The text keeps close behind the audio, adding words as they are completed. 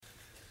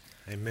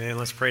Amen.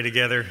 Let's pray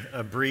together.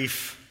 A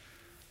brief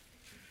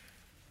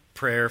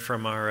prayer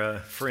from our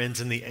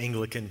friends in the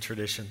Anglican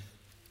tradition.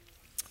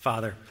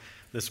 Father,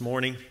 this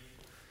morning,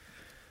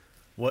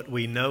 what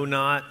we know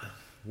not,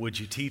 would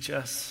you teach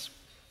us?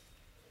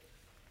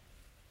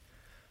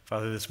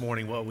 Father, this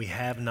morning, what we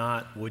have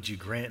not, would you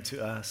grant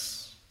to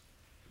us?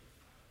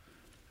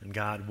 And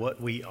God,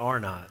 what we are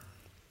not,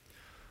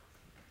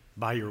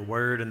 by your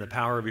word and the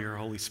power of your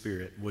Holy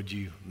Spirit, would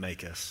you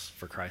make us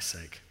for Christ's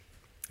sake?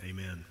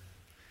 Amen.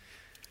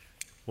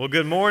 Well,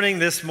 good morning.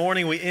 This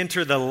morning we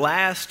enter the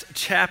last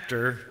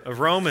chapter of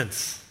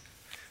Romans.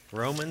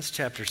 Romans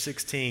chapter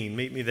 16.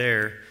 Meet me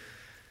there.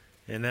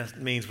 And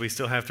that means we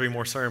still have 3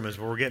 more sermons,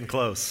 but we're getting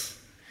close.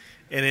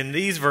 And in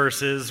these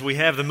verses, we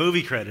have the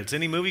movie credits.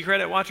 Any movie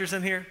credit watchers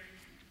in here?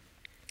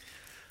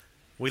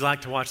 We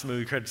like to watch the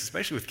movie credits,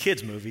 especially with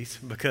kids' movies,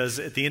 because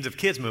at the end of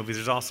kids' movies,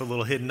 there's also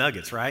little hidden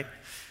nuggets, right?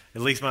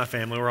 At least my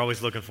family, we're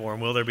always looking for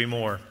them. Will there be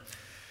more?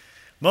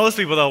 Most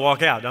people, they'll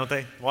walk out, don't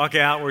they? Walk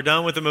out, we're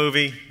done with the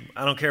movie.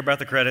 I don't care about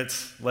the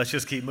credits. Let's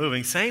just keep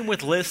moving. Same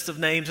with lists of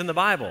names in the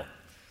Bible.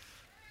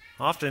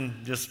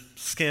 Often just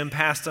skim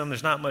past them.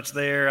 There's not much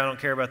there. I don't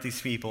care about these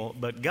people.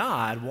 But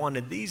God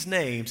wanted these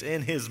names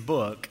in his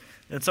book,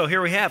 and so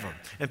here we have them.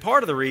 And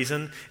part of the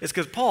reason is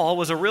because Paul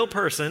was a real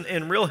person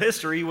in real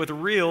history with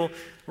real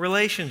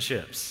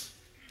relationships.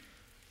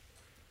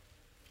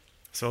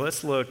 So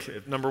let's look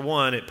at number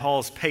 1 at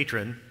Paul's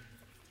patron,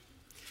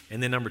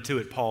 and then number 2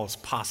 at Paul's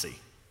posse.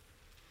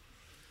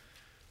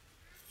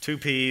 2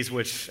 P's,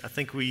 which I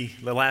think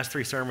the last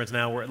 3 sermons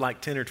now, we're at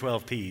like 10 or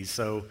 12 P's.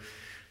 So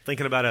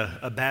thinking about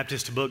a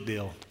Baptist book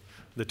deal,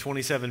 the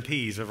 27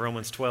 P's of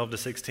Romans 12 to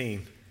 16.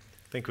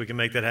 I think we can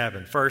make that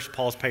happen. First,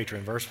 Paul's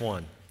patron, verse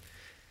 1.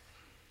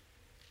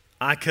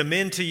 I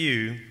commend to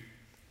you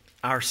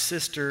our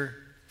sister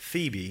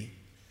Phoebe,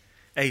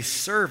 a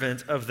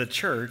servant of the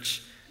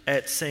church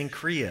at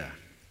Cenchrea.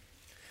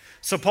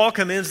 So Paul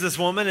commends this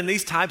woman, and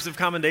these types of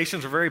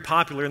commendations were very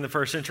popular in the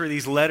first century,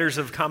 these letters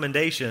of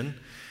commendation,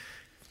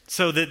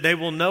 so that they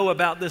will know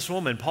about this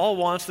woman. Paul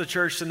wants the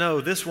church to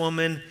know this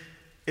woman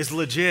is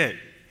legit.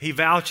 He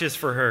vouches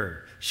for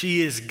her.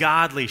 She is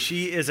godly.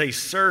 She is a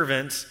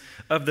servant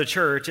of the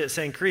church at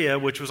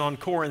Cenchrea, which was on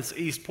Corinth's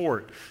east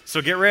port.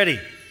 So get ready.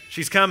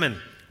 She's coming.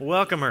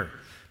 Welcome her.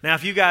 Now,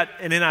 if you got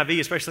an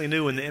NIV, especially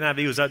new one, the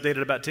NIV was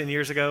updated about 10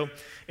 years ago,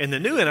 and the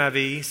new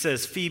NIV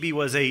says Phoebe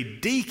was a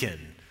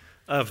deacon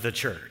of the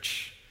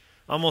church.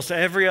 Almost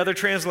every other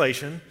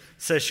translation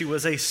says she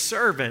was a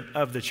servant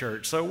of the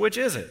church. So which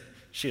is it?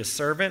 Is she a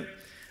servant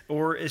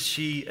or is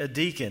she a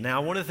deacon?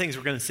 Now, one of the things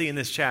we're going to see in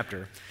this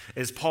chapter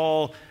is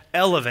Paul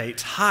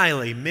elevates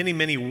highly many,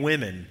 many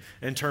women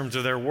in terms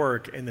of their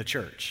work in the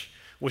church,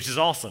 which is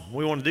awesome.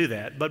 We want to do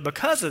that. But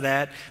because of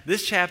that,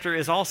 this chapter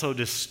is also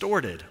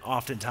distorted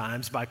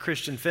oftentimes by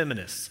Christian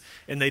feminists.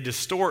 And they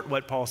distort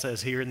what Paul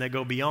says here, and they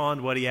go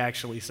beyond what he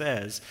actually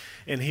says.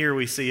 And here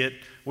we see it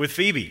with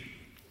Phoebe.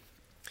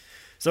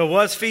 So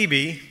was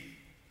Phoebe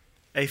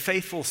a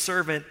faithful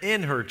servant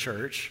in her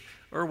church,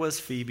 or was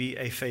Phoebe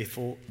a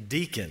faithful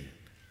deacon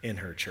in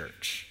her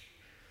church?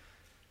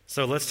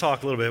 So let's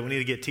talk a little bit. We need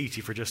to get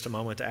teachy for just a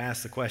moment to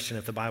ask the question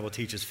if the Bible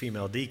teaches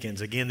female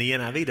deacons. Again, the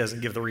NIV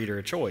doesn't give the reader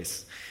a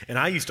choice. And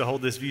I used to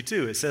hold this view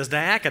too. It says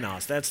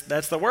diakonos.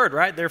 That's the word,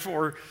 right?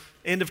 Therefore,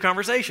 end of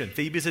conversation.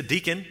 Phoebe is a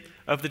deacon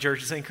of the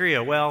church of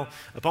Cenchrea. Well,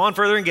 upon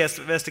further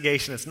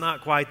investigation, it's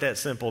not quite that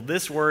simple.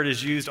 This word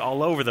is used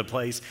all over the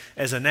place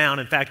as a noun.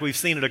 In fact, we've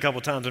seen it a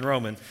couple times in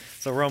Romans.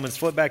 So Romans,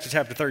 flip back to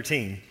chapter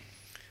 13.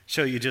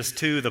 Show you just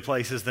 2 of the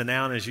places the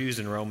noun is used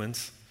in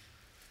Romans.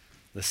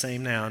 The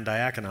same noun,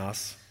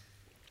 diakonos.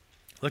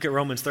 Look at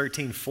Romans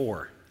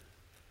 13:4.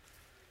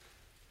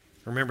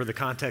 Remember the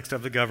context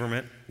of the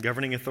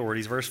governing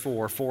authorities. Verse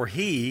 4, for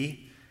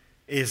he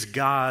is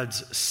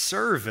God's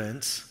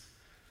servant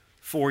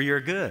for your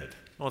good.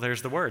 Well,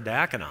 there's the word,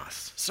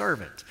 diakonos,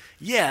 servant.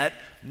 Yet,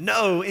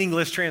 no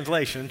English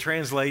translation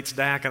translates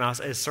diakonos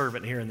as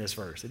servant here in this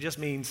verse. It just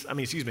means,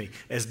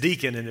 as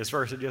deacon in this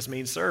verse, it just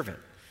means servant.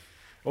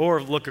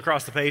 Or look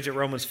across the page at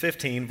Romans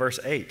 15, verse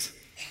 8.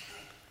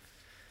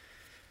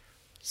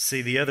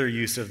 See the other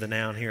use of the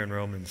noun here in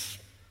Romans.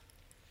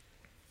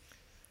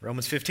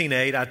 Romans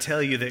 15:8, I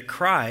tell you that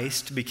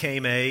Christ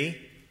became a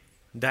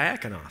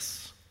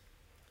diakonos,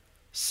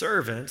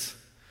 servant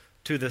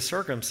to the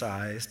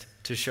circumcised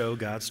to show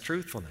God's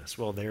truthfulness.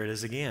 Well, there it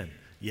is again.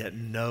 Yet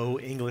no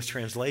English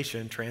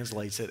translation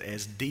translates it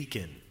as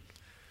deacon.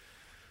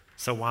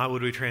 So why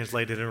would we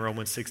translate it in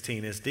Romans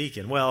 16 as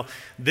deacon? Well,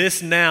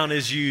 this noun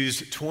is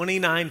used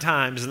 29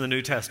 times in the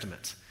New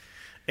Testament.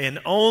 And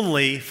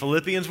only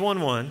Philippians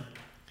 1:1,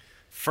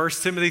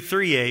 1 Timothy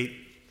 3:8,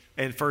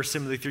 and 1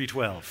 Timothy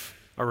 3:12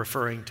 are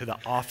referring to the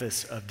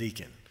office of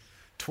deacon.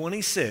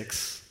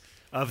 26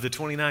 of the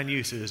 29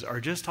 uses are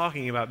just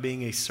talking about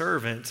being a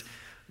servant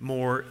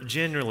more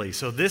generally.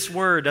 So this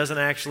word doesn't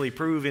actually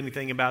prove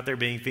anything about there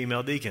being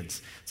female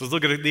deacons. So let's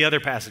look at the other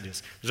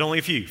passages. There's only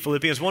a few.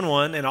 Philippians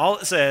 1:1, and all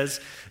it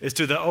says is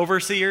to the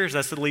overseers,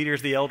 that's the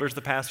leaders, the elders,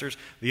 the pastors,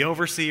 the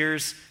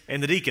overseers,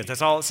 and the deacons.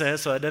 That's all it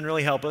says, so that doesn't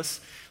really help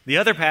us. The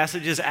other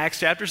passage is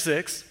Acts chapter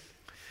 6.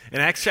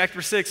 And Acts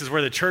chapter 6 is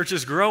where the church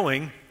is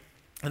growing,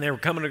 and they were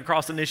coming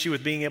across an issue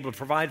with being able to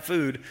provide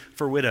food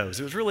for widows.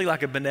 It was really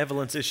like a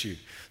benevolence issue.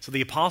 So the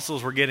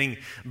apostles were getting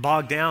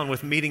bogged down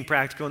with meeting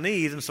practical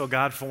needs, and so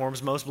God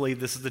forms, most believe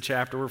this is the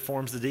chapter where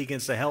forms the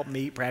deacons to help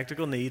meet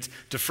practical needs,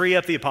 to free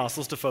up the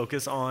apostles to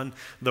focus on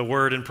the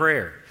word and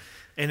prayer.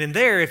 And in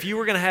there, if you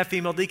were going to have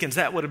female deacons,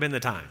 that would have been the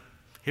time.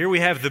 Here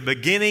we have the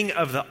beginning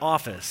of the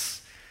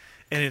office.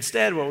 And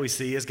instead what we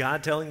see is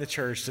God telling the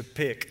church to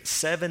pick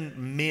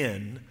 7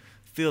 men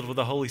filled with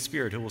the Holy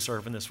Spirit who will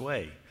serve in this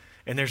way.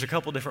 And there's a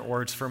couple different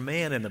words for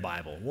man in the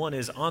Bible. One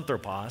is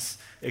anthropos.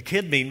 It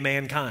could mean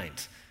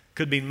mankind.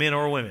 Could mean men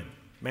or women.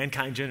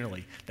 Mankind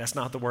generally. That's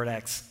not the word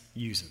Acts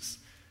uses.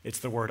 It's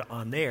the word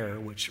aner,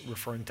 which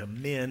referring to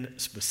men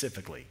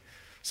specifically.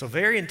 So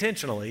very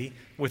intentionally,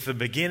 with the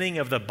beginning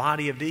of the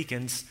body of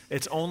deacons,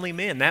 it's only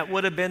men. That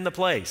would have been the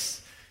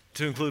place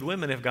to include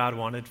women if God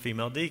wanted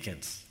female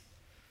deacons.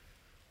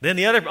 Then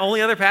the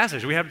only other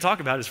passage we have to talk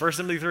about is 1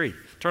 Timothy 3.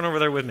 Turn over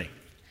there with me.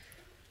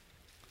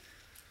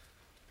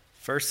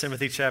 1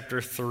 Timothy chapter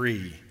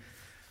 3.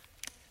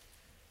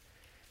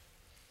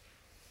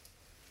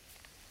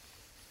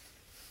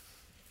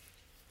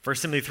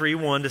 First Timothy 3,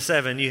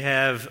 1-7, you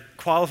have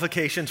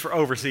qualifications for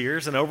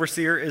overseers. An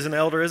overseer is an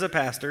elder, is a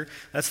pastor.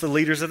 That's the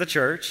leaders of the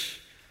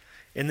church.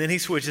 And then he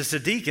switches to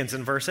deacons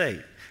in verse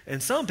 8.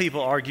 And some people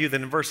argue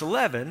that in verse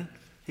 11,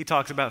 he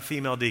talks about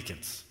female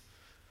deacons.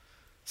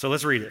 So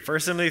let's read it. 1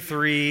 Timothy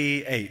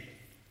 3, 8.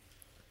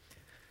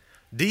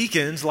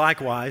 Deacons,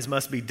 likewise,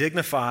 must be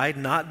dignified,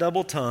 not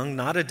double-tongued,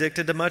 not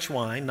addicted to much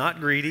wine, not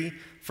greedy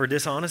for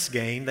dishonest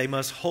gain. They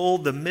must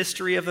hold the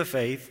mystery of the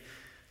faith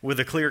with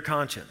a clear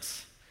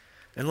conscience.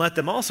 And let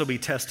them also be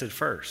tested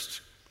first,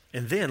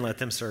 and then let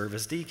them serve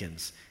as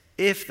deacons,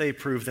 if they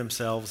prove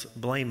themselves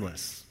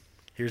blameless.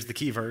 Here's the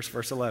key verse,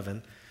 verse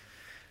 11.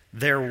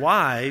 Their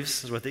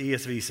wives, is what the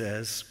ESV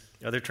says.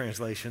 Other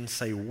translations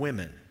say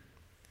women.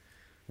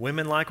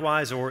 Women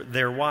likewise, or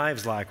their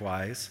wives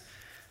likewise,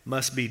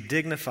 must be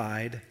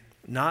dignified,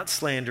 not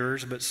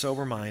slanderers, but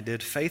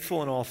sober-minded,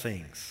 faithful in all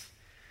things.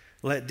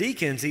 Let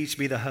deacons each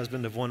be the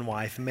husband of one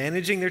wife,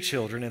 managing their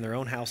children and their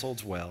own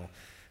households well.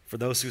 For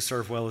those who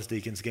serve well as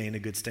deacons gain a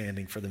good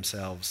standing for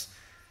themselves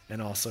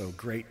and also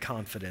great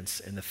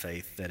confidence in the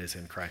faith that is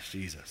in Christ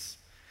Jesus.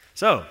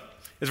 So,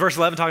 is verse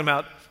 11 talking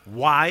about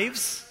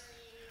wives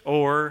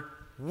or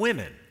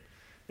women?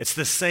 It's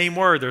the same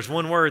word. There's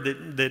one word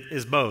that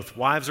is both,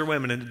 wives or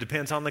women, and it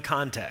depends on the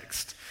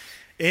context.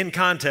 In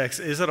context,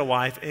 is it a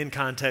wife? In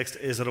context,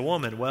 is it a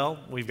woman? Well,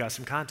 we've got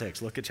some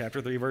context. Look at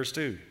chapter 3, verse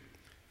 2.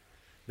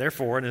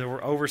 Therefore, an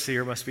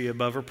overseer must be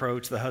above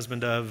reproach, the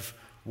husband of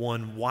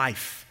one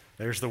wife.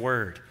 There's the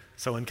word.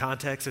 So in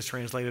context, it's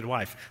translated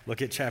wife.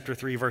 Look at chapter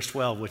 3, verse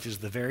 12, which is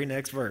the very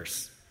next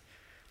verse.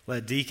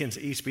 Let deacons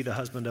each be the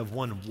husband of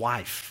one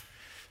wife.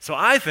 So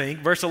I think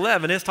verse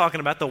 11 is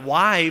talking about the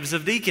wives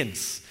of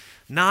deacons,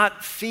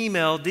 not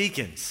female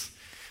deacons.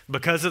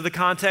 Because of the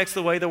context,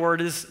 the way the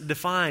word is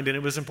defined, and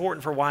it was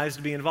important for wives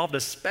to be involved,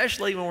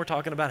 especially when we're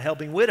talking about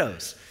helping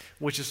widows,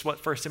 which is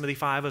what 1 Timothy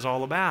 5 is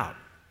all about.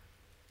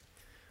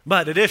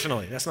 But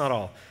additionally, that's not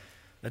all.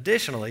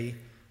 Additionally,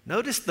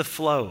 notice the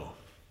flow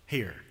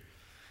here.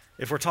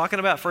 If we're talking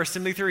about 1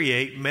 Timothy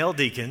 3:8, male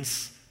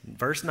deacons,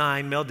 verse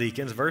 9, male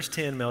deacons, verse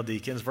 10, male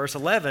deacons, verse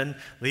 11,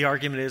 the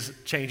argument is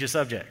change of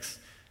subjects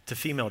to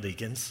female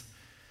deacons.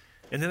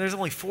 And then there's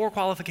only 4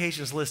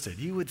 qualifications listed.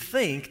 You would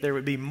think there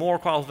would be more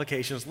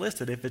qualifications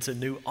listed if it's a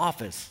new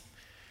office.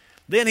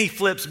 Then he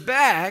flips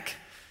back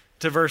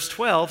to verse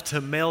 12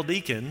 to male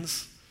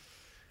deacons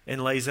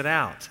and lays it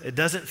out. It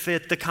doesn't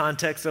fit the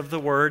context of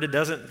the word. It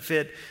doesn't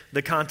fit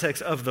the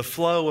context of the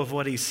flow of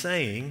what he's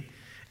saying.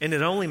 And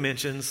it only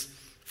mentions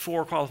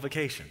 4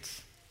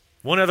 qualifications.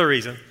 One other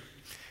reason,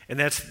 and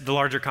that's the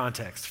larger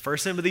context.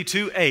 1 Timothy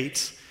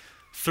 2:8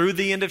 through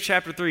the end of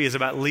chapter 3 is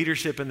about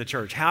leadership in the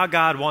church, how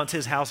God wants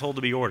his household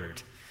to be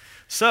ordered.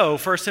 So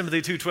 1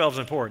 Timothy 2:12 is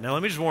important. Now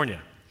let me just warn you.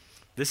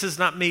 This is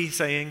not me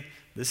saying,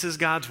 this is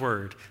God's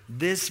word.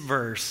 This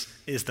verse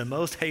is the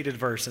most hated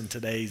verse in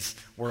today's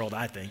world,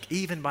 I think,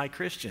 even by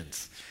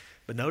Christians.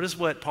 But notice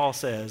what Paul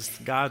says,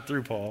 God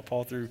through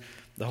Paul through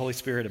the Holy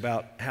Spirit,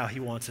 about how he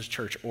wants his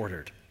church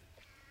ordered.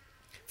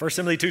 1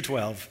 Timothy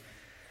 2:12,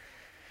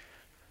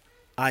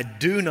 I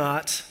do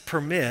not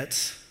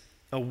permit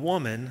a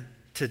woman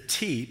to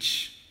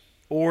teach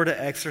or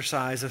to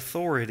exercise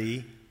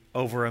authority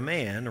over a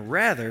man.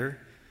 Rather,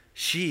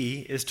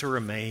 she is to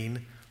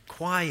remain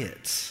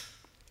quiet.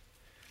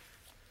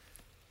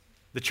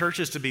 The church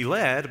is to be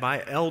led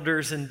by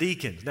elders and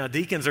deacons. Now,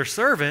 deacons are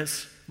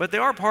servants, but they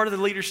are part of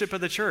the leadership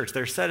of the church.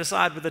 They're set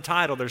aside with a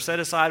title. They're set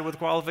aside with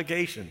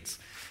qualifications.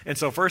 And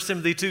so 1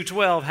 Timothy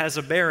 2:12 has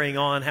a bearing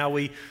on how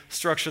we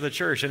structure the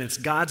church. And it's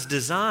God's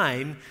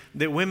design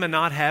that women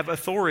not have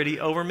authority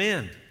over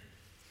men.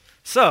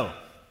 So,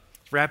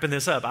 wrapping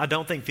this up, I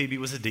don't think Phoebe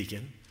was a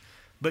deacon,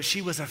 but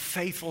she was a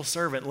faithful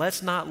servant.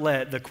 Let's not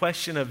let the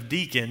question of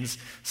deacons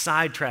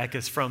sidetrack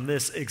us from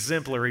this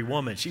exemplary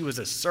woman. She was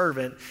a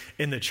servant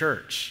in the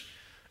church.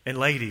 And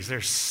ladies,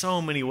 there's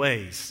so many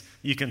ways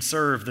you can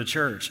serve the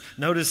church.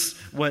 Notice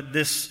what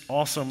this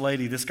awesome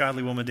lady, this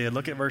godly woman did.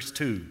 Look at verse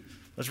 2.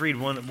 Let's read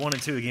 1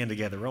 and 2 again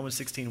together. Romans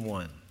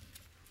 16:1.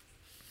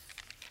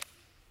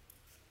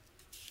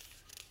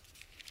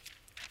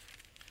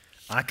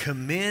 I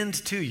commend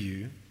to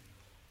you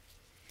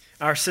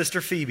our sister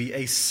Phoebe,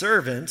 a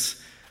servant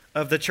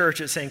of the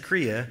church at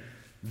Cenchrea,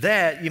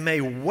 that you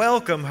may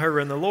welcome her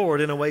in the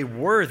Lord in a way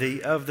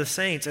worthy of the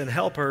saints and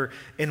help her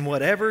in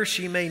whatever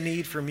she may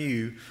need from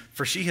you,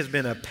 for she has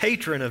been a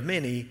patron of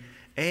many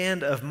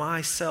and of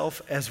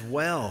myself as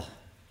well.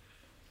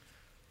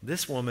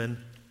 This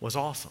woman was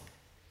awesome.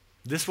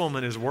 This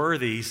woman is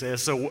worthy, he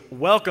says, so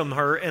welcome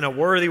her in a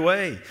worthy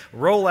way.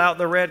 Roll out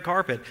the red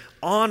carpet.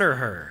 Honor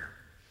her.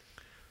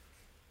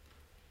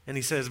 And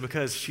he says,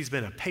 because she's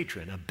been a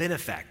patron, a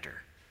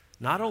benefactor,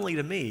 not only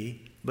to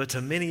me, but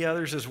to many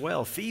others as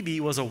well. Phoebe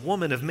was a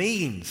woman of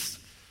means,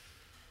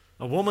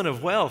 a woman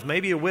of wealth,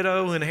 maybe a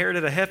widow who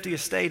inherited a hefty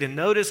estate. And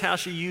notice how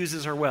she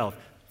uses her wealth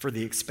for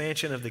the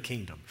expansion of the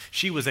kingdom.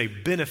 She was a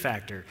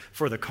benefactor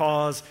for the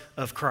cause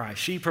of Christ.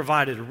 She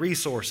provided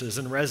resources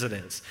and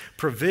residence,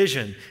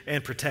 provision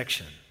and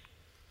protection.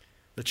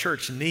 The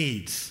church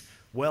needs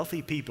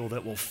wealthy people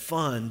that will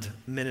fund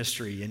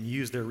ministry and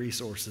use their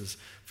resources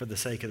for the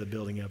sake of the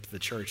building up of the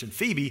church. And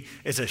Phoebe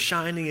is a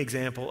shining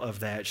example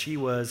of that. She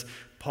was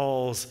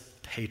Paul's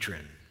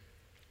patron.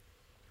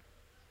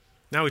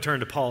 Now we turn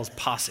to Paul's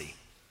posse,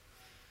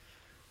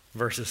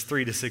 verses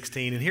 3 to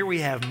 16. And here we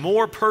have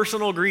more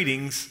personal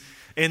greetings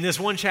in this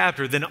one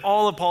chapter than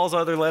all of Paul's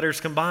other letters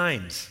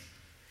combined.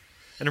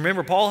 And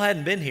remember, Paul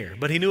hadn't been here,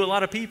 but he knew a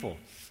lot of people.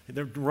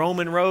 The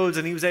Roman roads,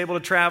 and he was able to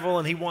travel,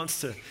 and he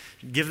wants to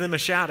give them a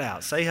shout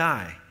out, say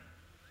hi.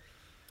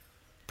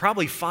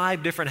 Probably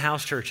 5 different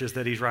house churches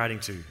that he's writing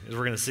to, as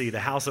we're going to see. The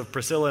house of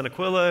Priscilla and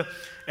Aquila,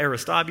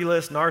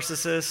 Aristobulus,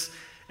 Narcissus,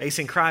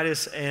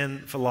 Asyncritus,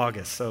 and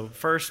Philologus. So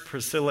first,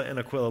 Priscilla and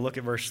Aquila. Look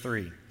at verse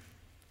 3.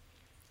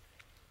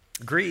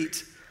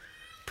 Greet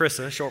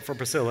Prissa, short for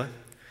Priscilla.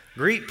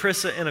 Greet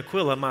Prissa and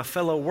Aquila, my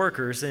fellow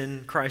workers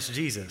in Christ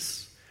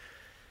Jesus,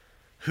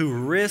 who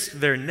risked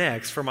their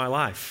necks for my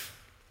life.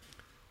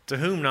 To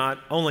whom not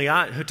only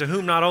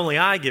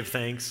I give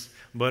thanks,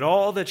 but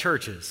all the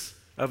churches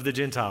of the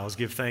Gentiles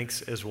give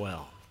thanks as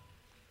well.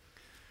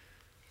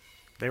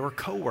 They were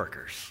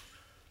co-workers.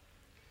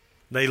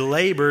 They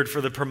labored for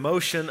the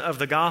promotion of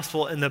the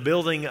gospel and the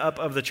building up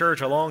of the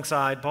church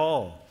alongside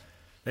Paul.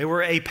 They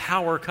were a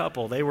power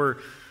couple. They were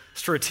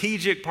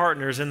strategic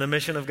partners in the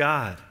mission of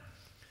God.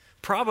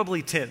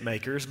 Probably tent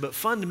makers, but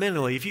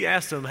fundamentally, if you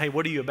asked them, hey,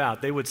 what are you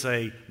about? They would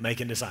say,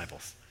 making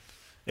disciples.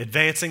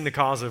 Advancing the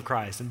cause of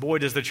Christ. And boy,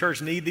 does the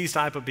church need these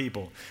type of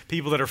people.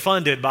 People that are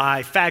funded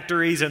by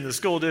factories and the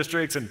school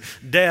districts and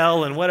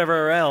Dell and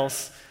whatever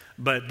else.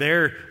 But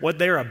what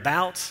they're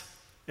about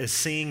is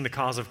seeing the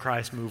cause of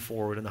Christ move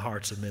forward in the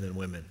hearts of men and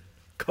women.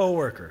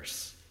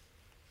 Co-workers.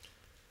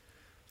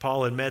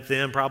 Paul had met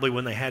them probably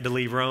when they had to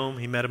leave Rome.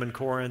 He met them in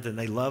Corinth, and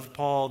they loved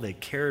Paul. They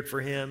cared for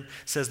him.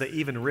 It says they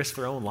even risked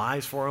their own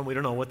lives for him. We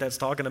don't know what that's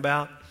talking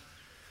about.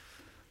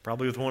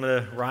 Probably with one of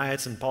the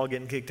riots and Paul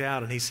getting kicked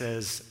out, and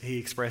he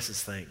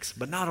expresses thanks.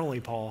 But not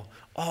only Paul,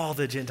 all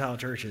the Gentile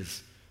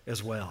churches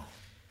as well.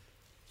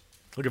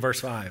 Look at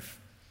verse 5.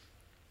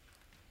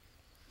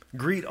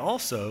 Greet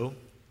also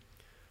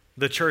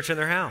the church in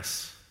their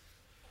house.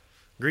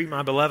 Greet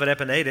my beloved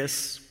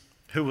Epaenetus,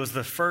 who was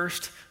the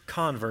first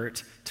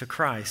convert to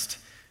Christ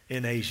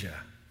in Asia.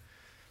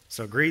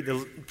 So greet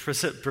the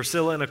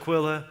Priscilla and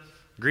Aquila.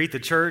 Greet the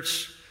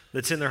church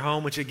that's in their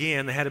home, which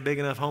again, they had a big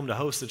enough home to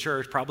host the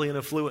church, probably an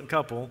affluent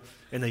couple,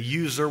 and they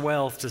used their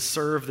wealth to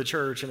serve the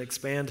church and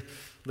expand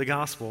the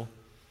gospel.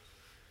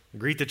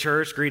 Greet the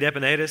church, greet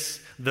Epaenetus,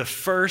 the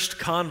first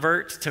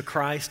convert to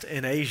Christ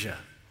in Asia.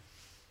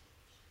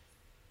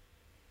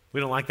 We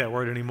don't like that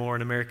word anymore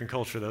in American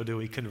culture, though, do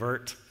we?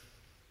 Convert.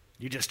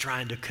 You're just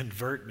trying to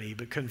convert me,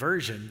 but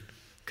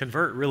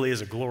convert really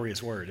is a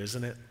glorious word,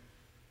 isn't it?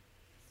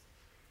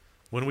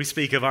 When we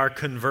speak of our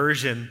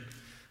conversion,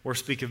 we're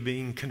speaking of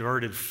being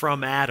converted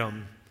from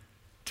Adam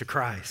to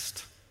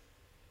Christ,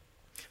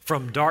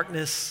 from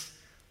darkness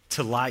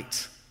to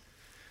light,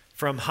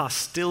 from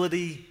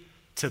hostility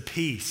to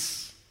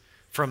peace,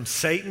 from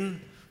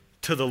Satan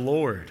to the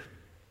Lord,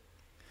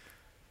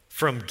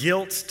 from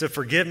guilt to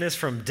forgiveness,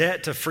 from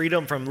debt to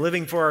freedom, from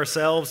living for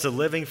ourselves to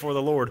living for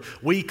the Lord.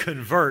 We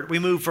convert. We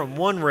move from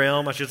one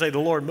realm, I should say the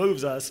Lord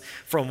moves us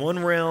from one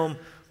realm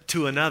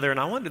to another. And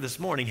I wonder this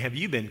morning, have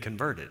you been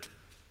converted?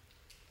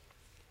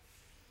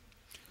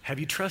 Have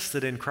you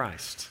trusted in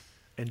Christ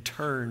and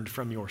turned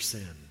from your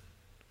sin?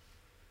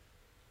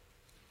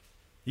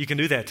 You can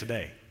do that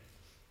today.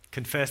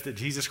 Confess that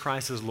Jesus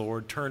Christ is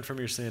Lord, turn from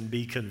your sin,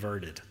 be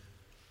converted.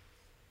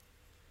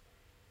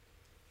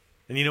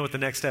 And you know what the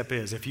next step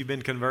is? If you've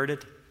been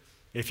converted,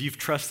 if you've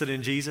trusted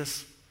in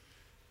Jesus,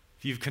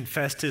 if you've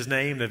confessed his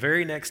name, the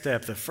very next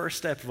step, the first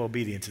step of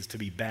obedience is to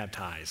be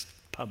baptized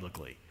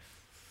publicly.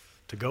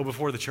 To go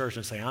before the church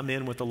and say, I'm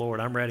in with the Lord,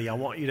 I'm ready, I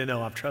want you to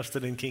know I've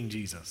trusted in King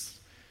Jesus.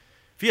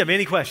 If you have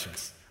any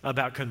questions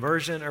about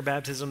conversion or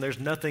baptism, there's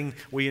nothing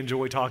we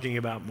enjoy talking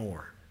about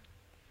more.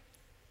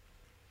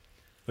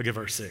 Look at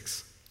verse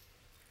 6.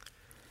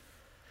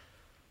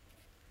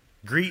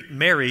 Greet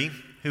Mary,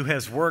 who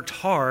has worked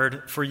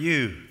hard for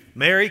you.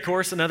 Mary, of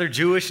course, another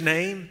Jewish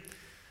name.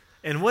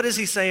 And what does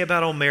he say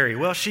about old Mary?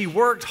 Well, she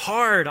worked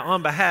hard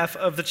on behalf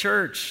of the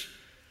church.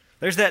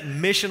 There's that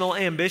missional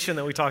ambition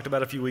that we talked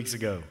about a few weeks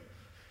ago.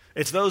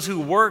 It's those who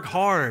work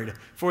hard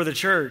for the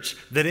church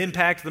that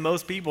impact the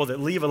most people, that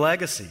leave a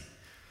legacy.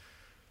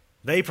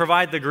 They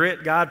provide the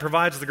grit, God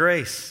provides the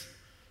grace.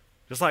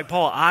 Just like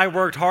Paul, I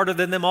worked harder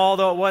than them all,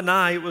 though it wasn't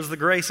I, it was the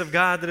grace of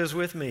God that is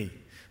with me.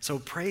 So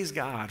praise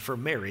God for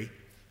Mary,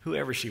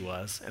 whoever she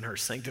was, and her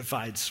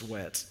sanctified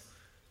sweat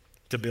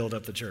to build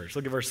up the church.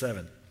 Look at verse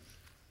 7.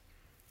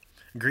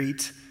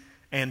 Greet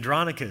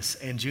Andronicus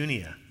and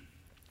Junia,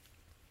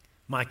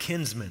 my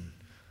kinsmen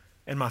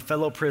and my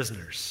fellow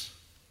prisoners.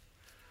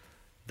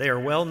 They are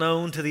well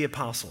known to the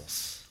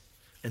apostles,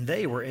 and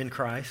they were in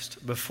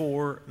Christ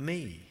before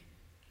me.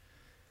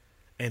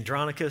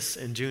 Andronicus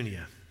and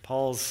Junia,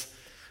 Paul's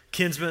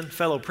kinsmen,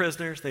 fellow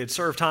prisoners. They had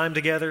served time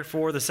together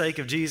for the sake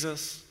of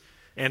Jesus.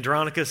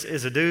 Andronicus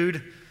is a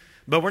dude,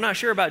 but we're not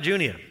sure about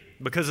Junia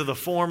because of the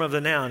form of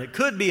the noun. It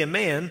could be a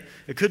man,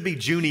 it could be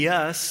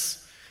Junius,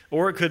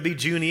 or it could be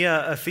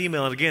Junia, a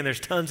female. And again, there's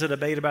tons of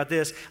debate about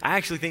this. I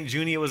actually think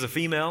Junia was a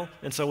female,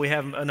 and so we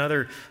have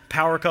another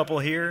power couple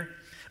here.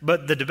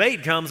 But the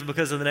debate comes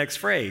because of the next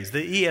phrase.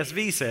 The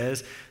ESV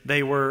says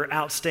they were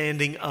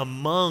outstanding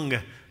among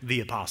the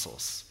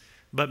apostles.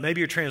 But maybe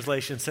your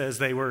translation says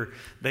they were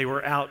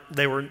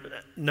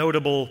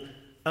notable,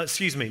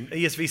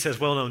 ESV says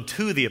well known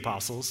to the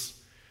apostles.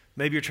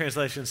 Maybe your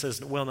translation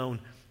says well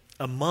known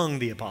among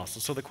the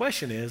apostles. So the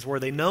question is, were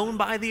they known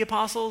by the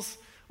apostles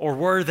or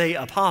were they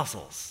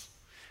apostles?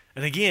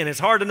 And again, it's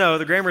hard to know.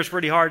 The grammar is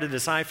pretty hard to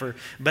decipher.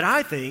 But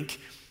I think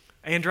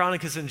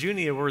Andronicus and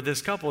Junia were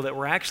this couple that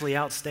were actually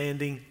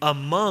outstanding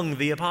among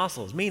the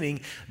apostles, meaning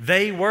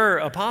they were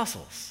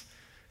apostles.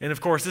 And of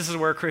course, this is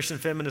where Christian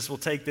feminists will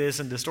take this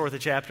and distort the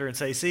chapter and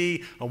say,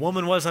 see, a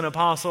woman was an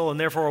apostle and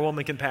therefore a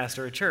woman can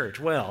pastor a church.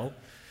 Well,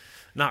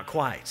 not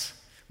quite.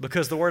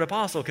 Because the word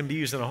apostle can be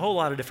used in a whole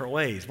lot of different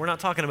ways. We're not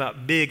talking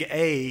about big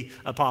A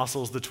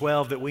apostles, the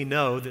 12 that we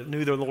know that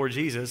knew the Lord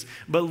Jesus,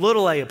 but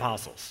little a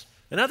apostles.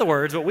 In other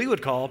words, what we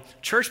would call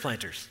church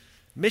planters,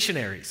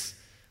 missionaries,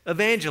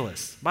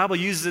 evangelists. The Bible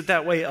uses it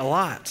that way a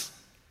lot.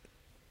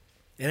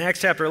 In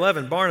Acts chapter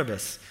 11,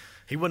 Barnabas,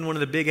 he wasn't one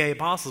of the big A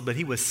apostles, but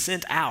he was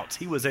sent out.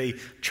 He was a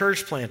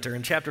church planter.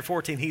 In chapter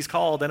 14, he's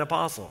called an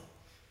apostle.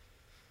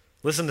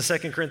 Listen to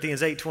 2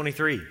 Corinthians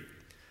 8:23.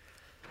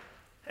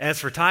 As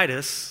for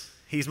Titus,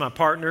 he's my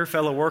partner,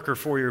 fellow worker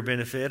for your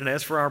benefit. And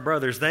as for our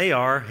brothers, they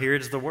are,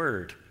 here's the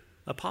word,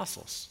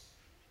 apostles.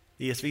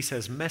 ESV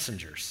says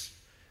messengers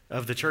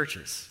of the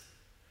churches,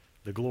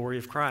 the glory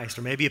of Christ.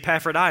 Or maybe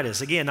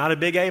Epaphroditus. Again, not a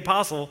big A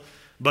apostle,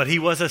 but he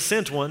was a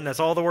sent one. That's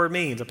all the word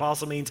means.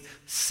 Apostle means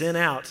sent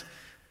out.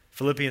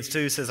 Philippians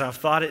 2 says, I've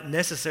thought it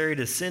necessary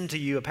to send to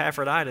you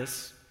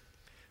Epaphroditus,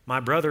 my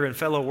brother and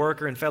fellow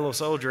worker and fellow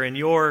soldier, and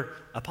your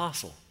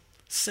apostle,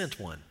 sent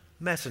one,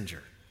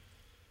 messenger,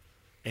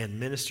 and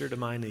minister to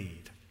my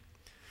need.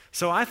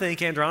 So I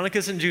think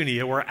Andronicus and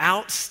Junia were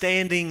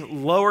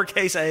outstanding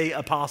lowercase a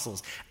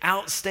apostles,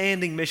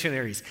 outstanding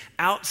missionaries,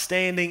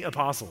 outstanding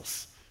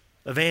apostles,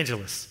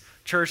 evangelists,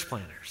 church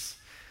planters.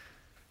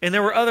 And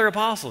there were other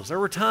apostles. There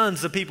were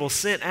tons of people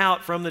sent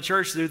out from the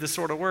church to do this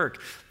sort of work.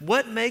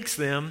 What makes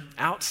them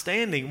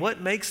outstanding?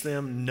 What makes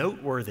them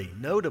noteworthy,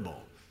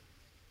 notable?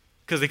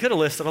 Because they could have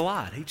listed a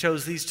lot. He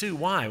chose these two.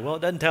 Why? Well,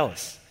 it doesn't tell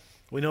us.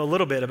 We know a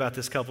little bit about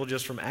this couple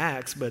just from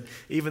Acts, but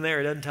even there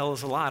it doesn't tell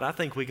us a lot. I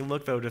think we can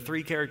look, though, to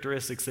three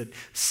characteristics that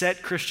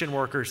set Christian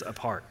workers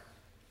apart.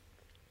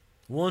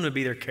 One would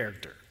be their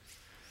character.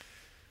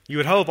 You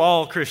would hope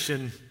all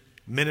Christian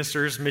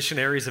ministers,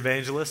 missionaries,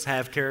 evangelists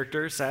have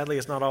character. Sadly,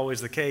 it's not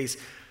always the case.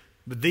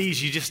 But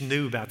these, you just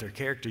knew about their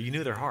character. You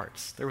knew their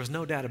hearts. There was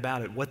no doubt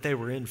about it what they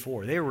were in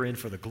for. They were in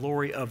for the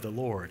glory of the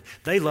Lord.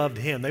 They loved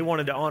Him. They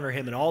wanted to honor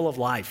Him in all of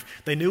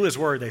life. They knew His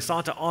word. They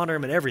sought to honor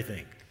Him in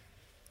everything.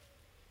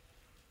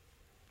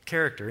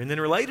 Character. And then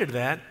related to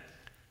that,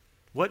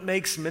 what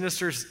makes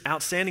ministers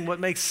outstanding?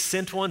 What makes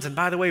sent ones? And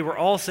by the way, we're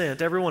all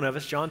sent, every one of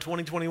us. John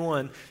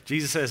 20:21,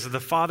 Jesus says, the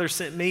Father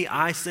sent me,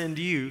 I send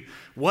you.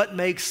 What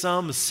makes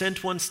some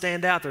sent ones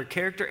stand out? Their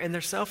character and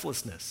their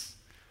selflessness.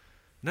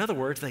 In other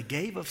words, they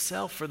gave of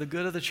self for the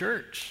good of the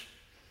church.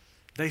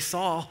 They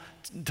saw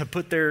to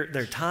put their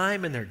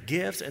time and their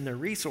gifts and their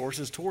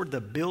resources toward the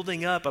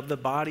building up of the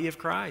body of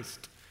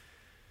Christ.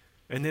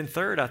 And then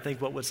third, I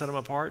think what would set them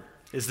apart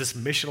is this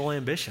missional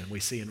ambition we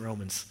see in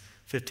Romans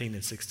 15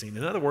 and 16.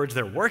 In other words,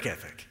 their work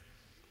ethic.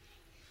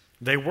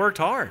 They worked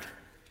hard.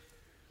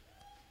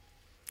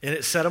 And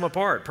it set them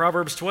apart.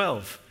 Proverbs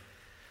 12.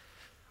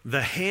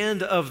 The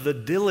hand of the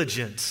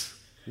diligent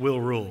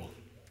will rule.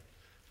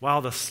 while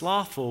the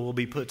slothful will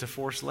be put to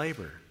forced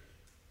labor.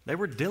 They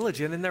were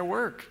diligent in their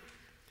work.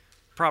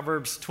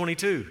 Proverbs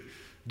 22,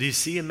 do you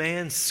see a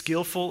man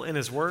skillful in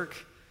his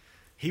work?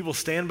 He will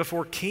stand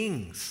before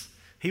kings.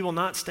 He will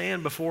not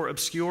stand before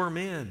obscure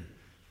men.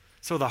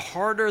 So the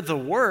harder the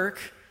work,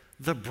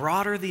 the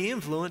broader the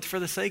influence for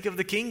the sake of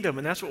the kingdom.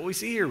 And that's what we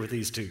see here with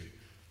these two.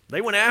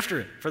 They went after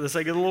it for the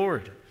sake of the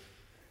Lord.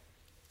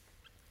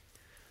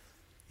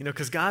 You know,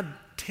 because God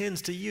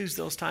tends to use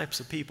those types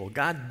of people.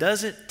 God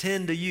doesn't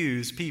tend to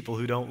use people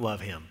who don't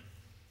love him.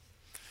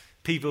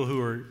 People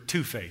who are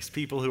two-faced,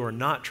 people who are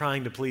not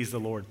trying to please the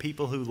Lord,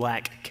 people who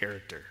lack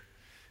character.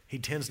 He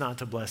tends not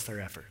to bless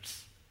their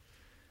efforts.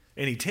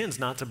 And he tends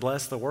not to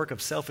bless the work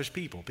of selfish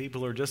people,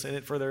 people who are just in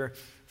it for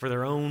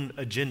their own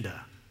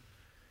agenda.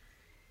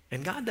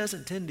 And God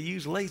doesn't tend to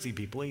use lazy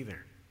people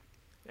either.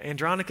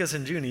 Andronicus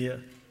and Junia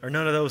are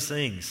none of those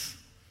things.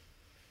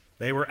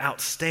 They were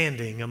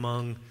outstanding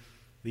among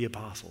the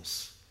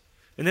apostles.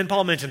 And then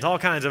Paul mentions all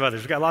kinds of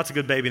others. We've got lots of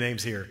good baby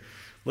names here.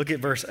 Look at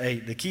verse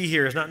 8. The key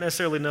here is not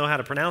necessarily know how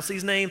to pronounce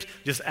these names,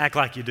 just act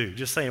like you do.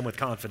 Just say them with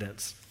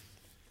confidence.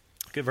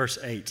 Look at verse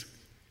 8.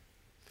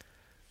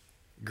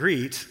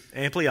 Greet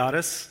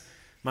Ampliatus,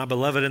 my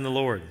beloved in the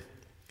Lord.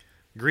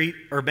 Greet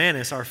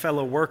Urbanus, our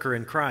fellow worker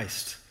in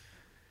Christ.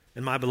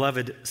 And my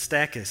beloved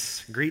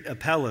Stachys. Greet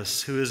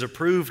Apelles, who is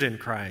approved in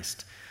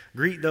Christ.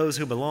 Greet those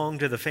who belong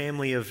to the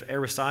family of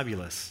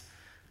Aristobulus.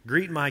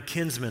 Greet my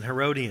kinsman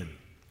Herodian.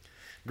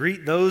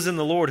 Greet those in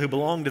the Lord who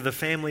belong to the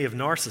family of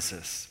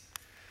Narcissus.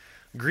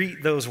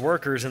 Greet those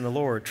workers in the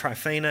Lord,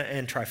 Tryphena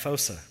and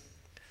Tryphosa.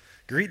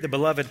 Greet the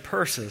beloved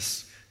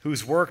Persis,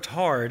 who's worked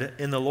hard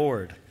in the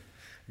Lord.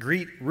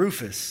 Greet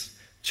Rufus,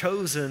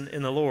 chosen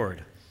in the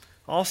Lord.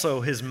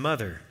 Also his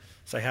mother,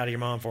 say hi to your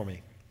mom for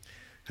me,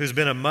 who's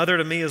been a mother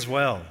to me as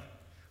well.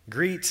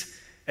 Greet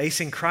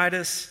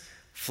Asyncritus,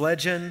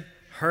 Phlegon,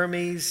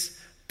 Hermes,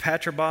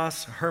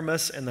 Patrobas,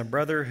 Hermas, and the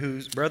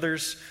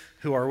brothers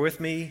who are with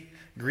me.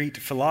 Greet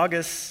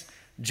Philogus,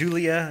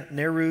 Julia,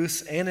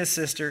 Nereus, and his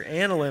sister,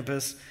 and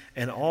Olympus,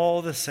 and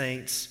all the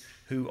saints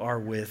who are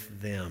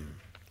with them.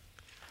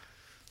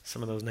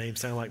 Some of those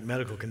names sound like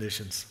medical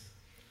conditions.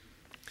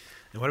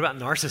 And what about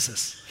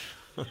Narcissus?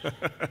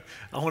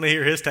 I want to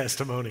hear his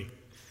testimony.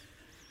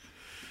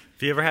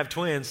 If you ever have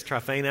twins,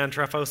 Tryphena and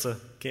Tryphosa,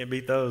 can't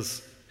beat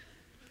those.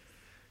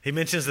 He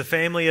mentions the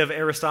family of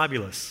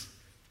Aristobulus.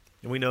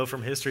 And we know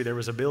from history there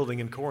was a building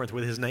in Corinth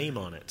with his name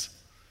on it.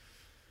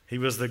 He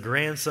was the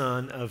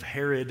grandson of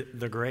Herod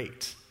the Great.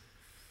 It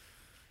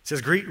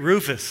says, greet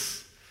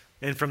Rufus.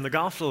 And from the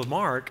Gospel of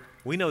Mark,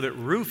 we know that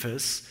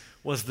Rufus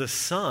was the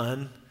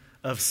son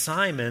of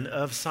Simon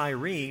of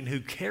Cyrene who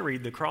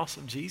carried the cross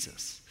of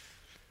Jesus.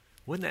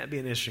 Wouldn't that be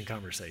an interesting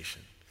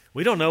conversation?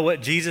 We don't know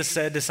what Jesus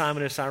said to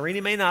Simon of Cyrene.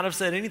 He may not have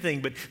said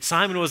anything, but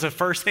Simon was a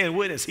first-hand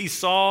witness. He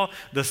saw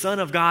the Son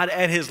of God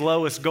at his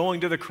lowest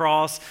going to the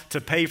cross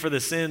to pay for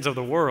the sins of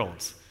the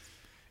world.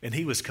 And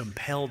he was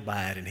compelled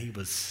by it, and he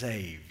was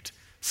saved.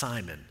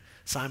 Simon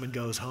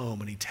goes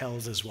home, and he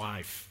tells his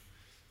wife,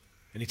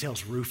 and he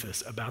tells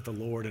Rufus about the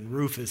Lord, and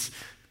Rufus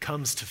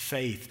comes to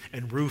faith,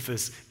 and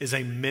Rufus is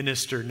a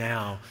minister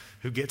now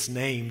who gets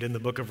named in the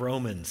book of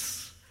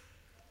Romans.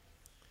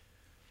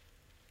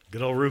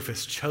 Good old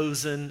Rufus,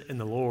 chosen in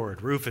the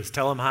Lord. Rufus,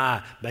 tell him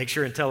hi. Make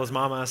sure and tell his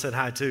mama I said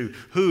hi too,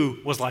 who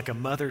was like a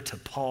mother to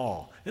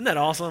Paul. Isn't that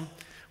awesome?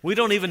 We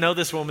don't even know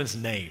this woman's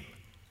name.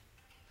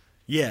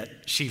 Yet,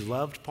 she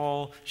loved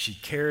Paul, she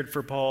cared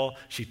for Paul,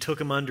 she took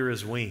him under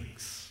his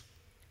wings.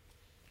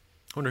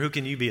 I wonder, who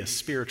can you be a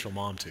spiritual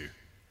mom to?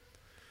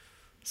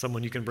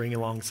 Someone you can bring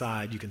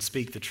alongside, you can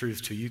speak the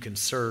truth to, you can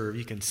serve,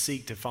 you can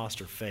seek to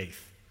foster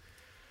faith.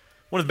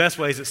 One of the best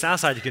ways at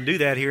Southside you can do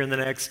that here in the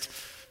next,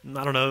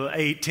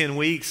 8-10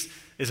 weeks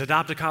is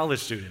adopt a college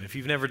student. If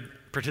you've never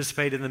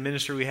participated in the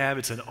ministry we have,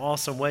 it's an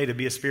awesome way to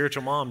be a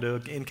spiritual mom to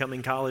an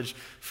incoming college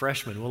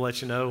freshman. We'll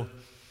let you know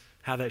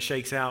how that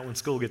shakes out when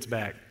school gets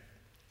back.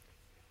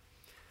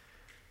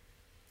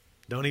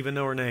 Don't even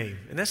know her name.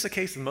 And that's the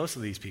case with most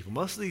of these people.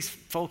 Most of these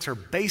folks are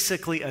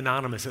basically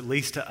anonymous, at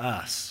least to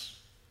us.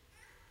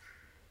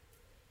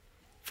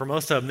 For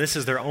most of them, this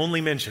is their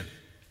only mention.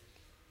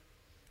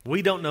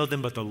 We don't know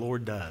them, but the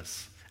Lord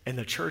does. And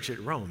the church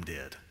at Rome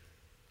did.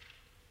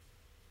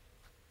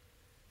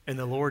 And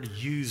the Lord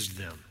used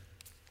them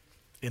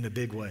in a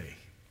big way.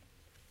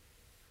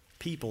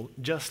 People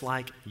just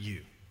like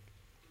you.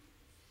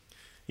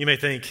 You may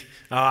think,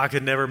 I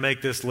could never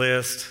make this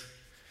list.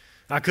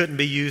 I couldn't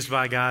be used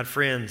by God.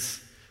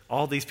 Friends,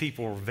 all these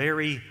people are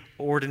very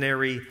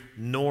ordinary,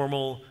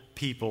 normal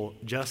people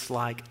just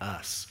like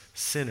us.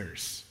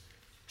 Sinners,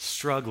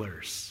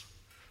 strugglers,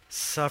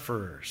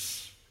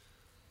 sufferers.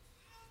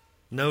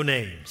 No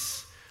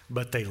names.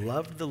 But they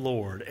loved the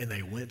Lord and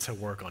they went to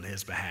work on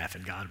his behalf,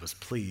 and God was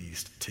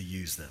pleased to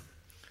use them.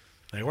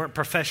 They weren't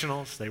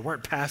professionals. They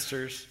weren't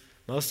pastors.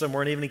 Most of them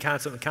weren't even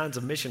kinds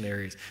of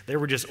missionaries. They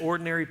were just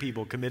ordinary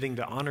people committing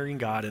to honoring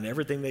God in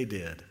everything they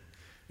did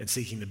and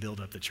seeking to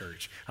build up the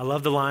church. I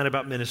love the line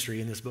about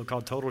ministry in this book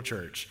called Total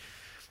Church.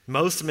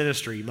 Most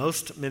ministry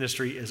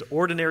is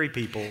ordinary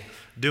people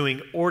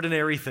doing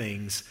ordinary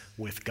things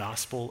with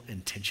gospel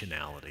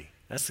intentionality.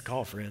 That's the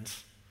call,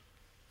 friends.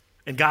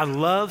 And God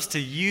loves to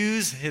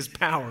use his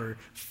power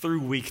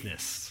through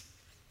weakness.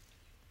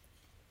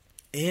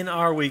 In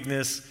our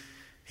weakness,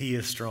 he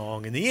is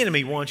strong. And the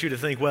enemy wants you to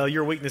think, well,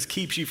 your weakness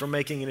keeps you from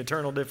making an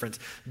eternal difference.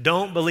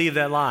 Don't believe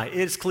that lie.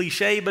 It's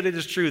cliche, but it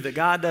is true that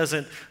God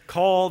doesn't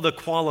call the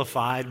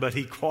qualified, but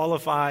he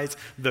qualifies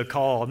the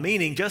called.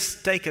 Meaning,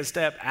 just take a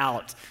step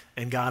out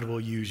and God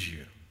will use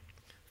you.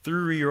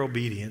 Through your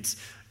obedience,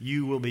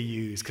 you will be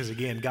used. Because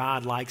again,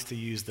 God likes to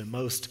use the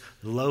most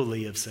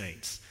lowly of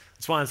saints.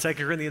 That's why in 2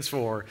 Corinthians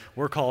 4,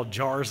 we're called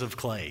jars of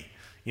clay.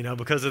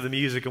 Because of the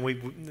music, and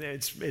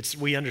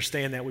we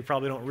understand that. We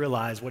probably don't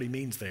realize what he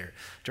means there.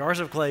 Jars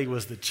of clay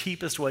was the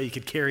cheapest way you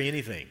could carry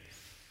anything.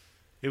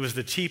 It was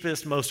the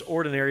cheapest, most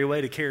ordinary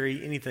way to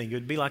carry anything. It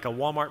would be like a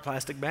Walmart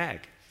plastic bag.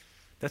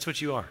 That's what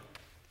you are.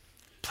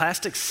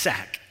 Plastic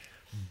sack.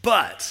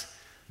 But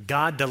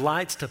God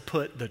delights to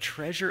put the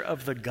treasure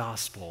of the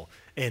gospel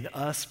in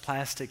us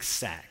plastic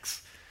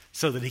sacks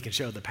so that he can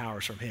show the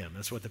powers from him.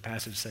 That's what the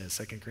passage says,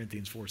 2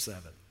 Corinthians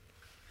 4:7.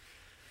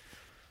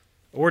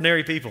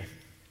 Ordinary people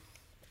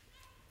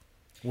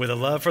with a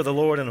love for the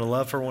Lord and a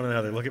love for one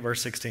another. Look at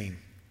verse 16.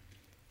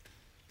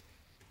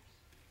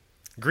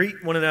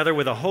 Greet one another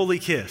with a holy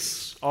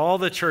kiss. All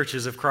the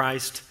churches of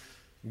Christ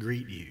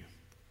greet you.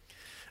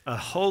 A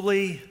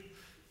holy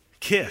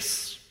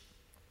kiss.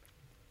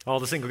 All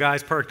the single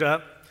guys perked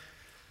up,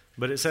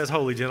 but it says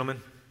holy, gentlemen.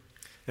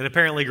 And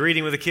apparently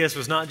greeting with a kiss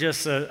was not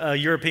just a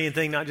European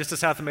thing, not just a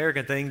South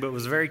American thing, but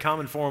was a very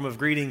common form of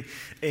greeting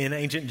in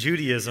ancient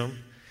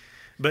Judaism.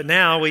 But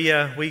now we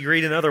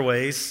greet in other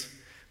ways.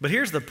 But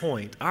here's the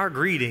point. Our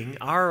greeting,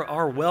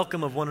 our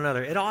welcome of one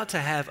another, it ought to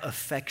have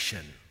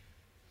affection.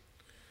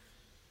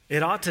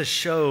 It ought to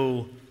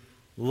show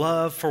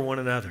love for one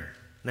another.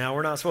 Now,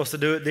 we're not supposed to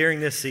do it during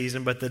this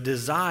season, but the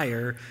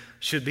desire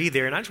should be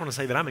there. And I just want to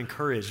say that I'm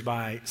encouraged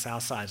by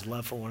Southside's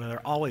love for one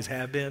another. Always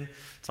have been.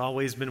 It's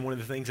always been one of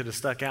the things that has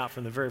stuck out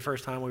from the very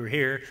first time we were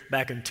here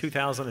back in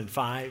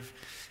 2005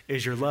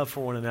 is your love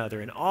for one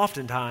another. And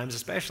oftentimes,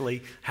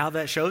 especially, how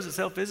that shows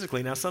itself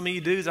physically. Now, some of you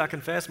dudes, I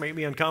confess, make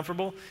me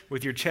uncomfortable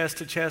with your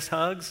chest-to-chest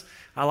hugs.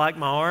 I like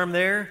my arm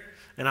there,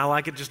 and I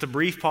like it just a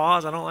brief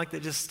pause. I don't like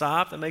that just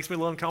stop. That makes me a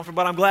little uncomfortable,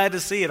 but I'm glad to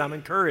see it. I'm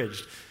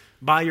encouraged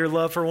by your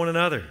love for one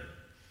another.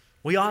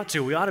 We ought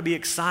to be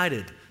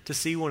excited to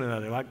see one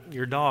another, like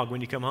your dog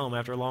when you come home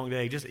after a long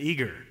day, just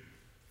eager.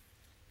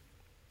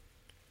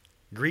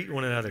 Greet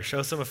one another,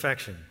 show some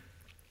affection.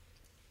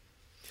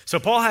 So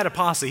Paul had a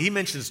posse. He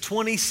mentions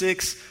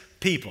 26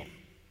 people.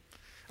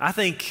 I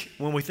think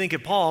when we think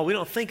of Paul, we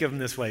don't think of him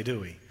this way,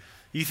 do we?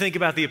 You think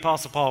about the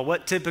Apostle Paul,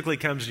 what typically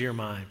comes to your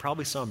mind?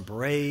 Probably some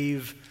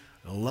brave,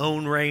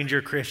 Lone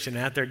Ranger Christian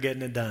out there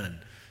getting it done.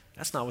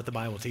 That's not what the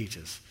Bible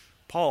teaches.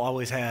 Paul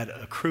always had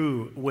a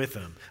crew with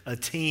him, a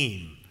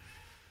team,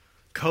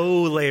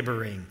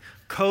 co-laboring,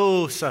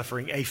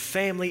 co-suffering, a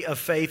family of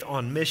faith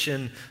on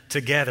mission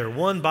together,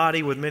 one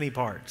body with many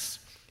parts,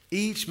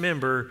 each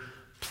member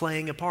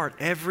playing a part,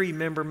 every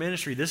member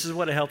ministry. This is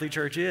what a healthy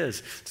church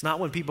is. It's not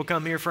when people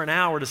come here for an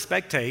hour to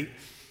spectate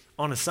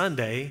on a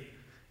Sunday.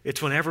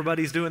 It's when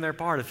everybody's doing their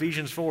part.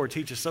 Ephesians 4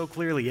 teaches so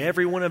clearly,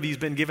 every one of you has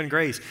been given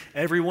grace.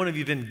 Every one of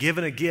you has been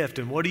given a gift.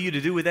 And what are you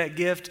to do with that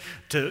gift?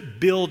 To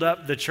build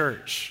up the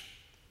church.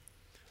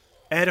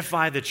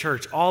 Edify the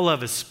church, all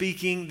of us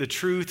speaking the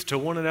truth to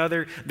one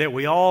another that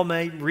we all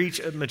may reach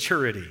a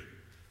maturity.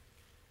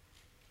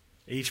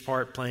 Each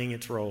part playing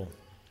its role.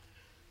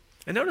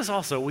 And notice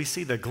also we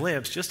see the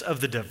glimpse just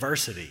of the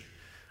diversity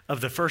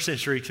of the first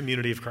century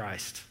community of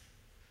Christ.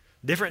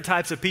 Different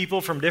types of people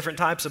from different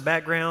types of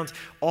backgrounds,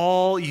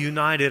 all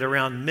united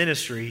around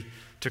ministry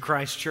to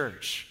Christ's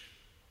church.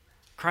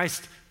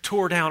 Christ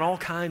tore down all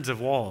kinds of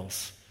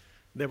walls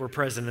that were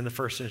present in the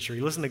first century.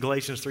 Listen to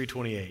Galatians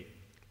 3:28.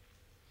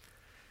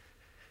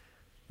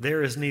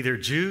 There is neither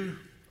Jew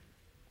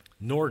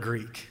nor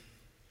Greek.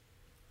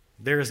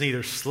 There is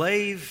neither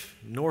slave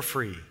nor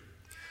free.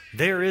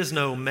 There is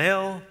no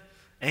male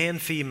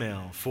and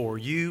female, for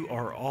you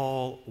are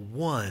all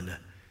one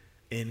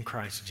in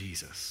Christ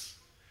Jesus.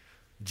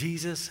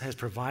 Jesus has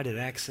provided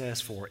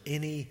access for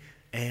any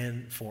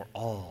and for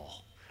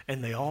all.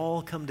 And they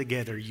all come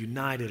together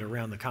united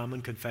around the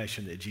common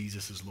confession that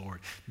Jesus is Lord.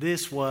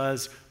 This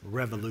was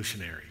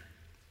revolutionary.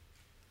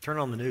 Turn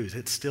on the news.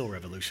 It's still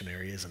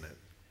revolutionary, isn't it?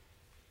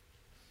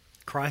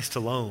 Christ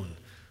alone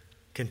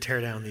can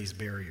tear down these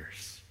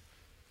barriers.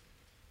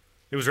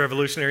 It was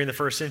revolutionary in the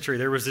first century.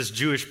 There was this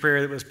Jewish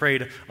prayer that was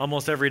prayed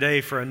almost every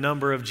day for a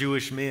number of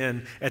Jewish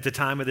men at the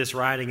time of this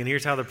writing. And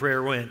here's how the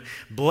prayer went.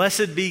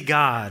 Blessed be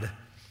God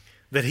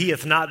that he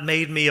hath not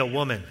made me a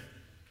woman,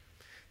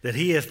 that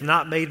he hath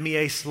not made me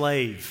a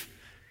slave,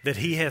 that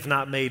he hath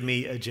not made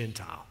me a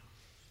Gentile.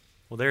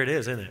 Well, there it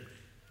is, isn't it?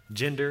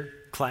 Gender,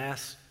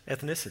 class,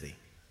 ethnicity.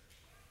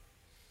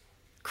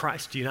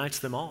 Christ unites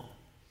them all.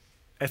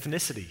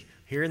 Ethnicity.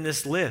 Here in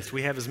this list,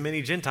 we have as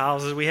many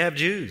Gentiles as we have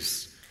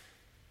Jews.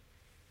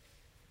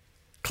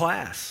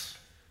 Class.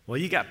 Well,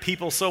 you got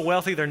people so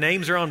wealthy their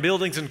names are on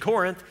buildings in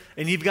Corinth,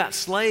 and you've got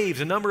slaves.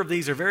 A number of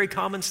these are very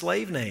common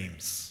slave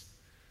names,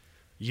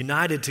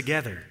 united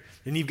together.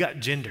 Then you've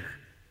got gender.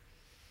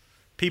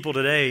 People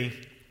today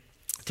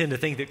tend to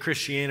think that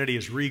Christianity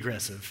is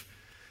regressive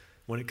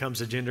when it comes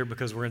to gender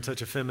because we're in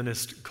such a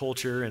feminist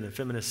culture and a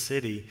feminist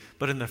city.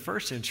 But in the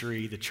first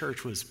century, the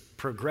church was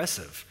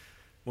progressive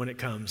when it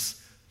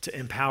comes to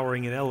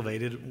empowering and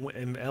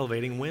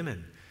elevating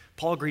women.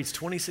 Paul greets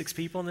 26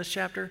 people in this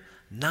chapter.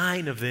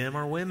 9 of them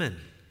are women.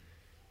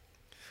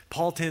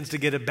 Paul tends to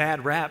get a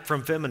bad rap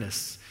from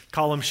feminists.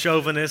 Call him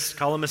chauvinist,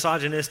 call him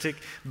misogynistic,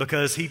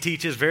 because he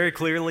teaches very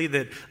clearly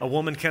that a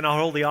woman cannot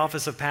hold the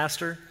office of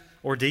pastor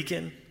or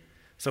deacon.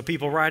 So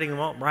people write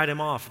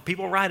him off.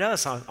 People write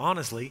us,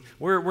 honestly.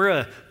 We're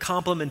a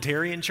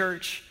complementarian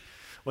church.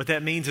 What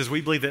that means is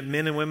we believe that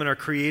men and women are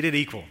created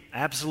equal,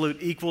 absolute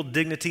equal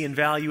dignity and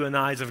value in the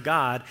eyes of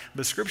God.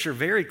 But Scripture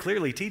very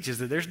clearly teaches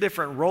that there's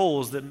different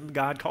roles that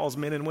God calls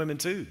men and women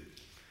to.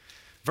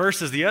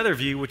 Versus the other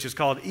view, which is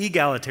called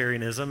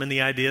egalitarianism, and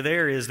the idea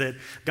there is that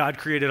God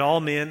created all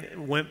men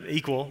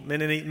equal,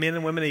 men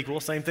and women equal,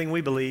 same thing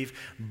we believe,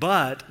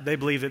 but they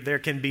believe that there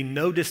can be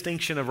no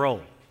distinction of role.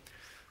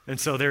 And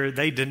so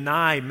they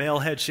deny male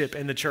headship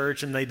in the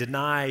church, and they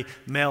deny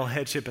male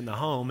headship in the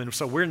home. And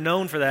so we're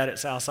known for that at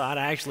Southside.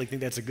 I actually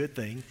think that's a good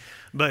thing.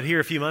 But here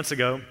a few months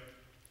ago,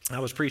 I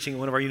was preaching at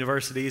one of our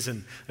universities,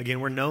 and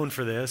again, we're known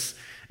for this.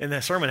 And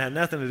that sermon had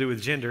nothing to do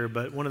with gender,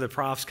 but one of the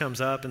profs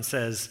comes up and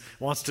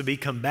wants to be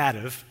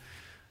combative.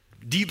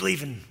 Do you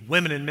believe in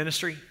women in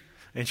ministry?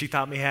 And she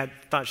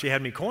thought she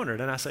had me cornered.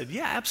 And I said,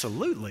 yeah,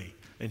 absolutely.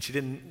 And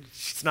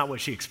it's not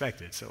what she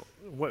expected. So,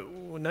 well,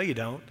 no, you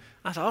don't.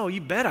 I said, oh, you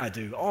bet I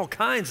do. All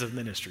kinds of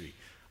ministry.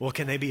 Well,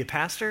 can they be a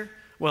pastor?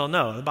 Well,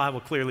 no, the Bible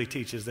clearly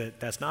teaches that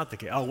that's not the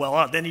case. Oh,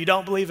 well, then you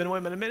don't believe in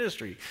women in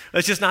ministry.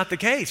 That's just not the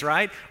case,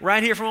 right?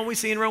 Right here from what we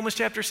see in Romans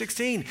chapter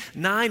 16.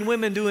 9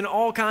 women doing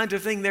all kinds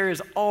of things. There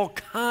is all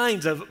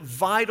kinds of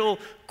vital,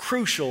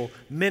 crucial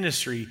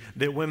ministry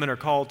that women are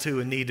called to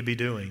and need to be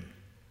doing.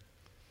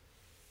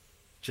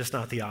 Just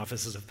not the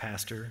offices of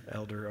pastor,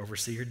 elder,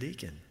 overseer,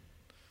 deacon.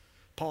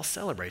 Paul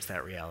celebrates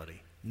that reality.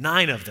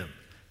 9 of them.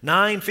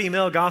 9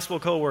 female gospel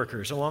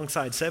co-workers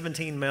alongside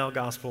 17 male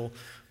gospel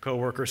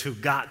co-workers who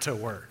got to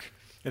work.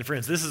 And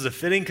friends, this is a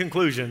fitting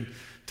conclusion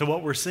to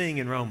what we're seeing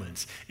in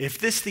Romans. If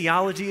this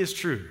theology is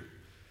true,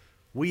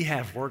 we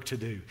have work to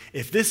do.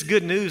 If this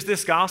good news,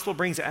 this gospel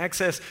brings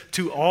access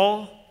to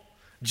all,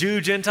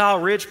 Jew, Gentile,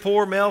 rich,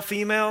 poor, male,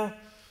 female,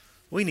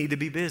 we need to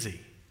be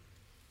busy.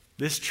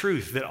 This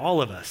truth that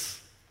all of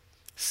us,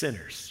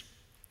 sinners,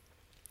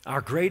 our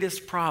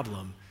greatest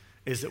problem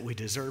is that we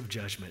deserve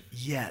judgment.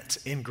 Yet,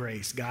 in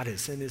grace, God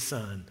has sent His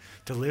Son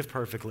to live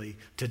perfectly,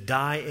 to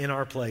die in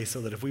our place, so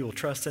that if we will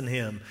trust in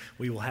Him,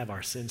 we will have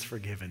our sins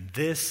forgiven.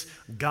 This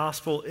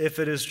gospel, if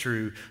it is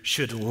true,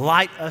 should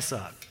light us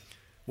up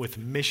with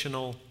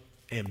missional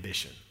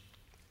ambition.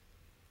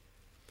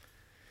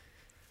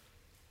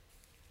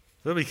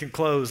 So we can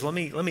close. Let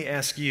me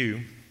ask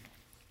you,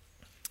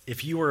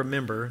 if you were a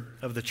member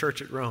of the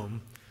church at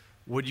Rome,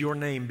 would your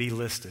name be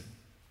listed?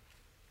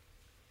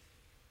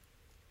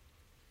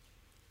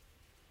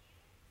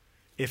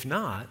 If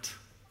not,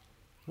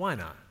 why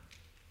not?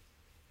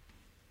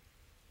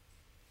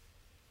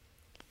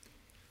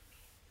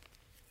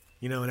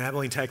 You know, in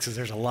Abilene, Texas,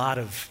 there's a lot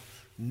of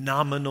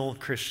nominal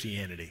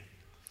Christianity,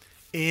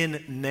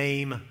 in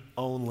name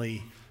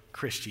only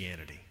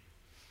Christianity.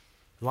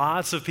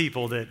 Lots of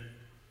people that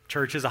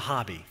church is a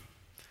hobby,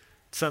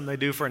 something they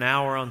do for an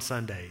hour on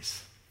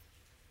Sundays.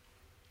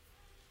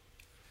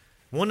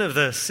 One of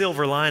the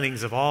silver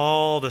linings of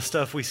all the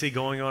stuff we see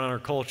going on in our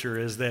culture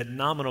is that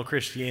nominal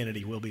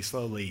Christianity will be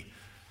slowly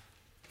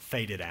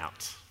faded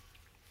out,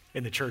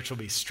 and the church will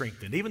be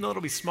strengthened. Even though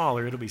it'll be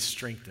smaller, it'll be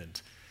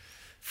strengthened.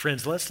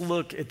 Friends, let's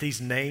look at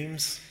these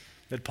names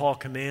that Paul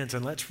commends,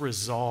 and let's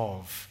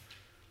resolve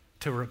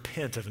to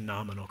repent of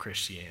nominal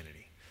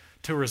Christianity,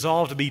 to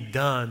resolve to be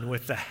done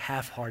with the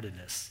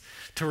half-heartedness,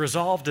 to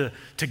resolve to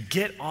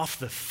get off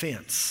the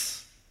fence.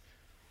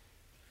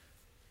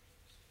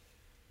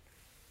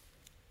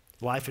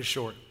 Life is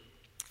short.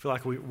 I feel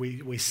like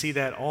we see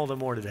that all the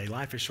more today.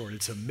 Life is short.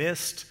 It's a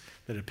mist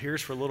that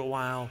appears for a little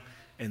while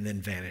and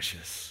then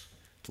vanishes.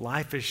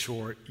 Life is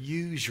short.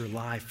 Use your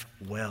life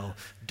well.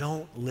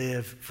 Don't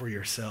live for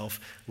yourself.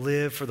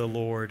 Live for the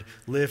Lord.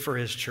 Live for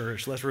His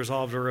church. Let's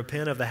resolve to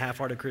repent of the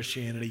half-hearted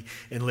Christianity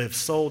and live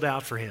sold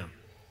out for Him.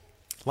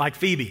 Like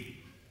Phoebe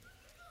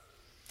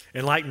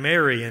and like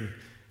Mary and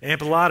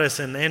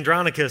Ampliatus and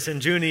Andronicus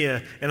and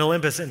Junia and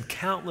Olympus and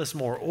countless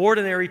more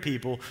ordinary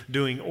people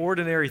doing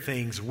ordinary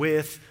things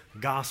with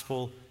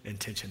gospel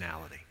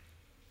intentionality.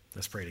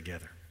 Let's pray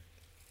together.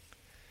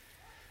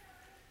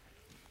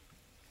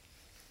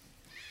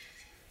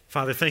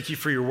 Father, thank you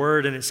for your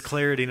word and its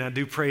clarity, and I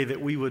do pray that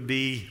we would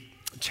be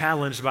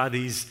challenged by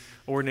these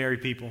ordinary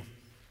people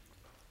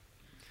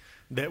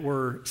that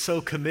were so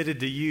committed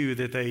to you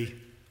that they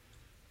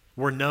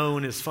were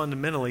known as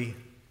fundamentally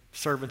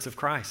servants of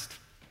Christ.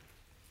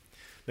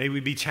 May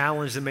we be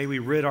challenged and may we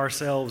rid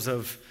ourselves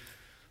of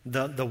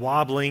the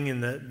wobbling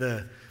and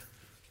the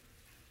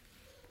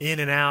in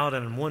and out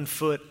and 1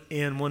 foot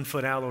in, 1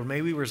 foot out, Lord,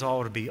 may we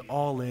resolve to be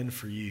all in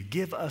for you.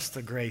 Give us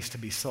the grace to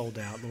be sold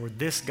out, Lord.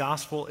 This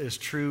gospel is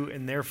true,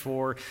 and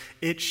therefore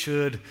it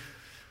should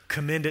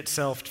commend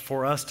itself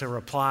for us to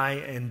reply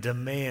and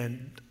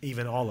demand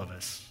even all of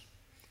us.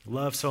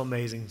 Love so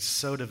amazing,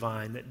 so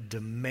divine, that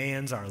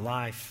demands our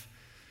life,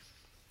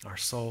 our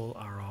soul,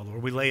 our all.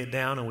 Lord, we lay it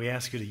down and we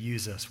ask you to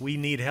use us. We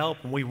need help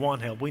and we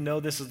want help. We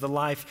know this is the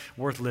life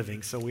worth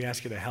living, so we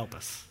ask you to help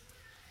us.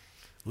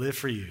 Live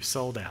for you,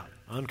 sold out,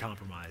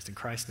 uncompromised. In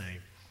Christ's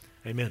name,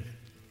 amen.